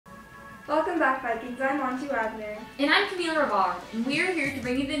Welcome back, Vikings. I'm Monty Wagner. And I'm Camille Ravar, and we're here to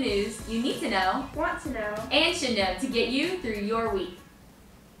bring you the news you need to know, Want to know, and should know to get you through your week.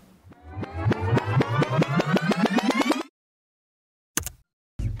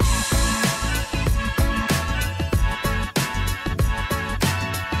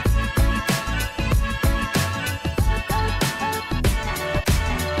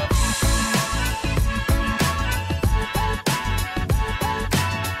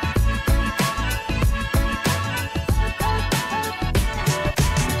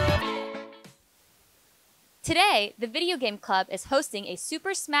 Today, the Video Game Club is hosting a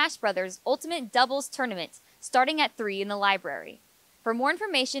Super Smash Bros. Ultimate Doubles tournament starting at 3 in the library. For more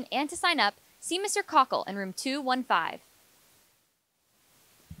information and to sign up, see Mr. Cockle in room 215.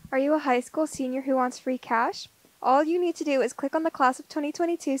 are you a high school senior who wants free cash? All you need to do is click on the Class of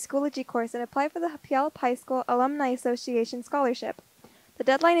 2022 Schoology course and apply for the Puyallup High School Alumni Association Scholarship. The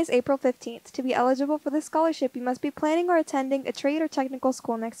deadline is April 15th. To be eligible for this scholarship, you must be planning or attending a trade or technical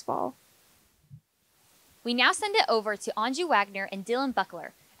school next fall. We now send it over to Anju Wagner and Dylan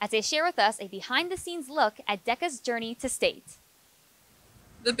Buckler as they share with us a behind-the-scenes look at DECA's journey to state.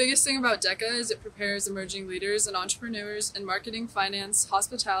 The biggest thing about DECA is it prepares emerging leaders and entrepreneurs in marketing, finance,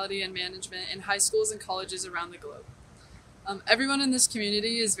 hospitality, and management in high schools and colleges around the globe. Everyone in this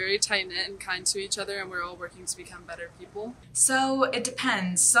community is very tight-knit and kind to each other, and we're all working to become better people. So it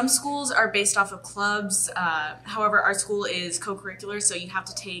depends. Some schools are based off of clubs. However, our school is co-curricular, so you have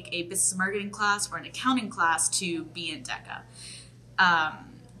to take a business marketing class or an accounting class to be in DECA.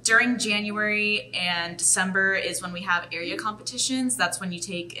 During January and December is when we have area competitions. That's when you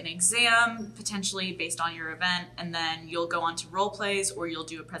take an exam, potentially based on your event, and then you'll go on to role plays or you'll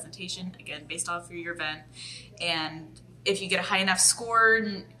do a presentation, again, based off of your event. And if you get a high enough score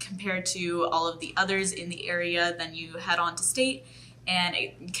compared to all of the others in the area, then you head on to state, and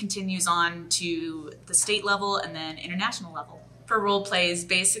it continues on to the state level and then international level. For role plays,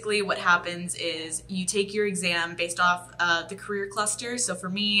 basically what happens is you take your exam based off the career cluster. So for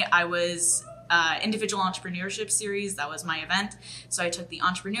me, I was individual entrepreneurship series. That was my event. So I took the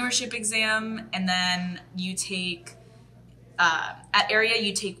entrepreneurship exam, and then you take at area,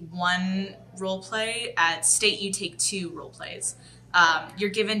 you take one role play. At state, you take 2 role plays. You're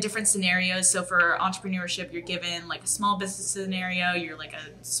given different scenarios. So for entrepreneurship, you're given like a small business scenario. You're like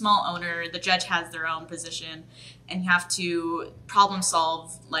a small owner. The judge has their own position, and you have to problem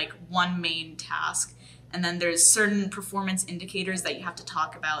solve like one main task. And then there's certain performance indicators that you have to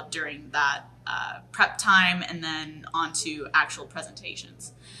talk about during that prep time, and then on to actual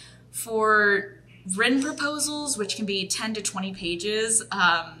presentations. For written proposals, which can be 10 to 20 pages,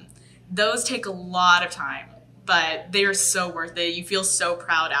 those take a lot of time, but they are so worth it. You feel so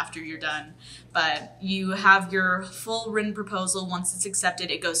proud after you're done. But you have your full written proposal. Once it's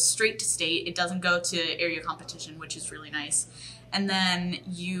accepted, it goes straight to state. It doesn't go to area competition, which is really nice. And then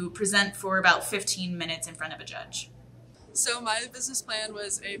you present for about 15 minutes in front of a judge. So my business plan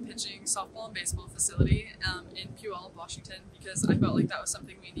was a pitching softball and baseball facility in Puyallup, Washington, because I felt like that was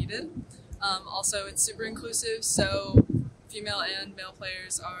something we needed. Also, it's super inclusive, so female and male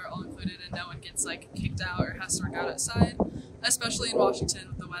players are all included, and no one gets like kicked out or has to work out outside, especially in Washington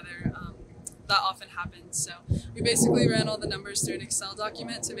with the weather. That often happens. So we basically ran all the numbers through an Excel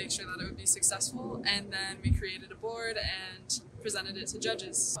document to make sure that it would be successful, and then we created a board and presented it to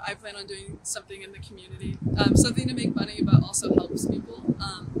judges. I plan on doing something in the community, something to make money but also helps people.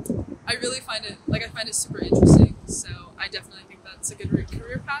 I really find it super interesting, so I definitely think that's a good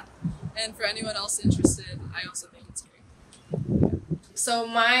career path. And for anyone else interested, I also think it's great. So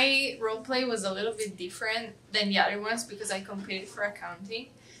my role play was a little bit different than the other ones because I competed for accounting.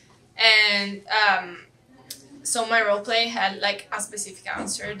 And so my role play had like a specific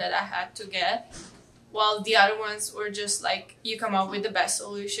answer that I had to get, while the other ones were just like you come up with the best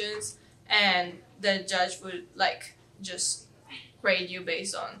solutions and the judge would like just grade you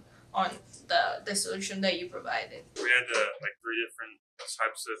based on the solution that you provided. We had like 3 different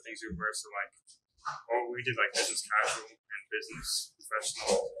types of things we were. So like, we did like business casual and business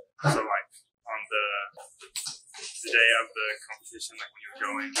professional. So like on the day of the competition, like when you're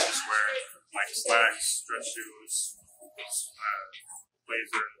going, you just wear like slacks, dress shoes,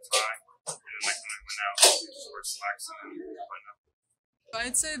 blazer and a tie. And then like when I went out, you just wear slacks and then button up.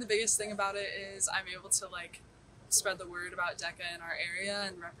 I'd say the biggest thing about it is I'm able to like spread the word about DECA in our area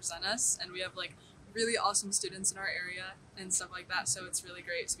and represent us, and we have like really awesome students in our area and stuff like that, so it's really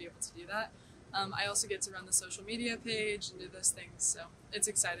great to be able to do that. I also get to run the social media page and do those things, so it's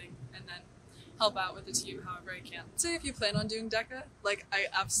exciting, and then help out with the team however I can. Say if you plan on doing DECA, like I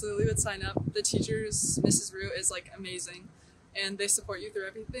absolutely would sign up. The teachers, Mrs. Root is like amazing. and they support you through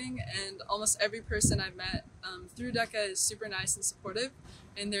everything. And almost every person I've met through DECA is super nice and supportive,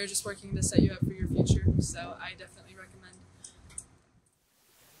 and they're just working to set you up for your future. So I definitely recommend.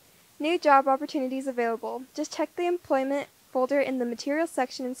 New job opportunities available. Just check the employment folder in the materials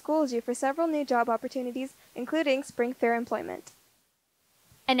section in Schoology for several new job opportunities, including Spring Fair employment.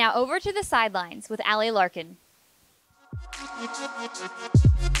 And now over to the sidelines with Allie Larkin.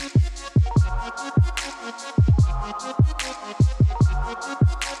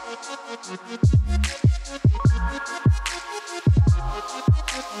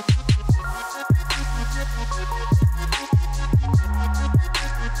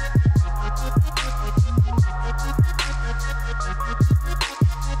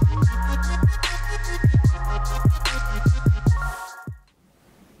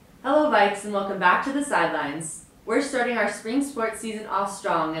 Hello Vikes and welcome back to the sidelines. We're starting our spring sports season off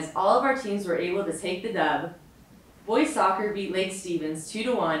strong as all of our teams were able to take the dub. Boys soccer beat Lake Stevens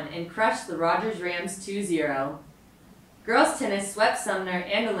 2-1 and crushed the Rogers Rams 2-0. Girls tennis swept Sumner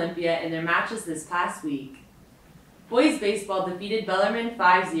and Olympia in their matches this past week. Boys baseball defeated Bellarmine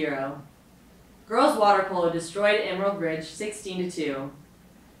 5-0. Girls water polo destroyed Emerald Ridge 16-2.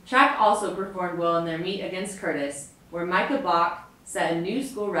 Track also performed well in their meet against Curtis, where Micah Bach set a new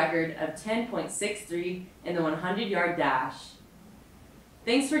school record of 10.63 in the 100-yard dash.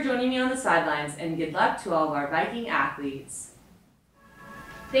 Thanks for joining me on the sidelines, and good luck to all of our Viking athletes.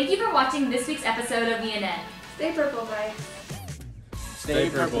 Thank you for watching this week's episode of VNN. Stay purple, Vikes. Stay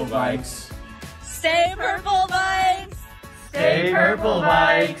purple, Vikes. Stay purple, Vikes! Stay purple,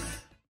 Vikes.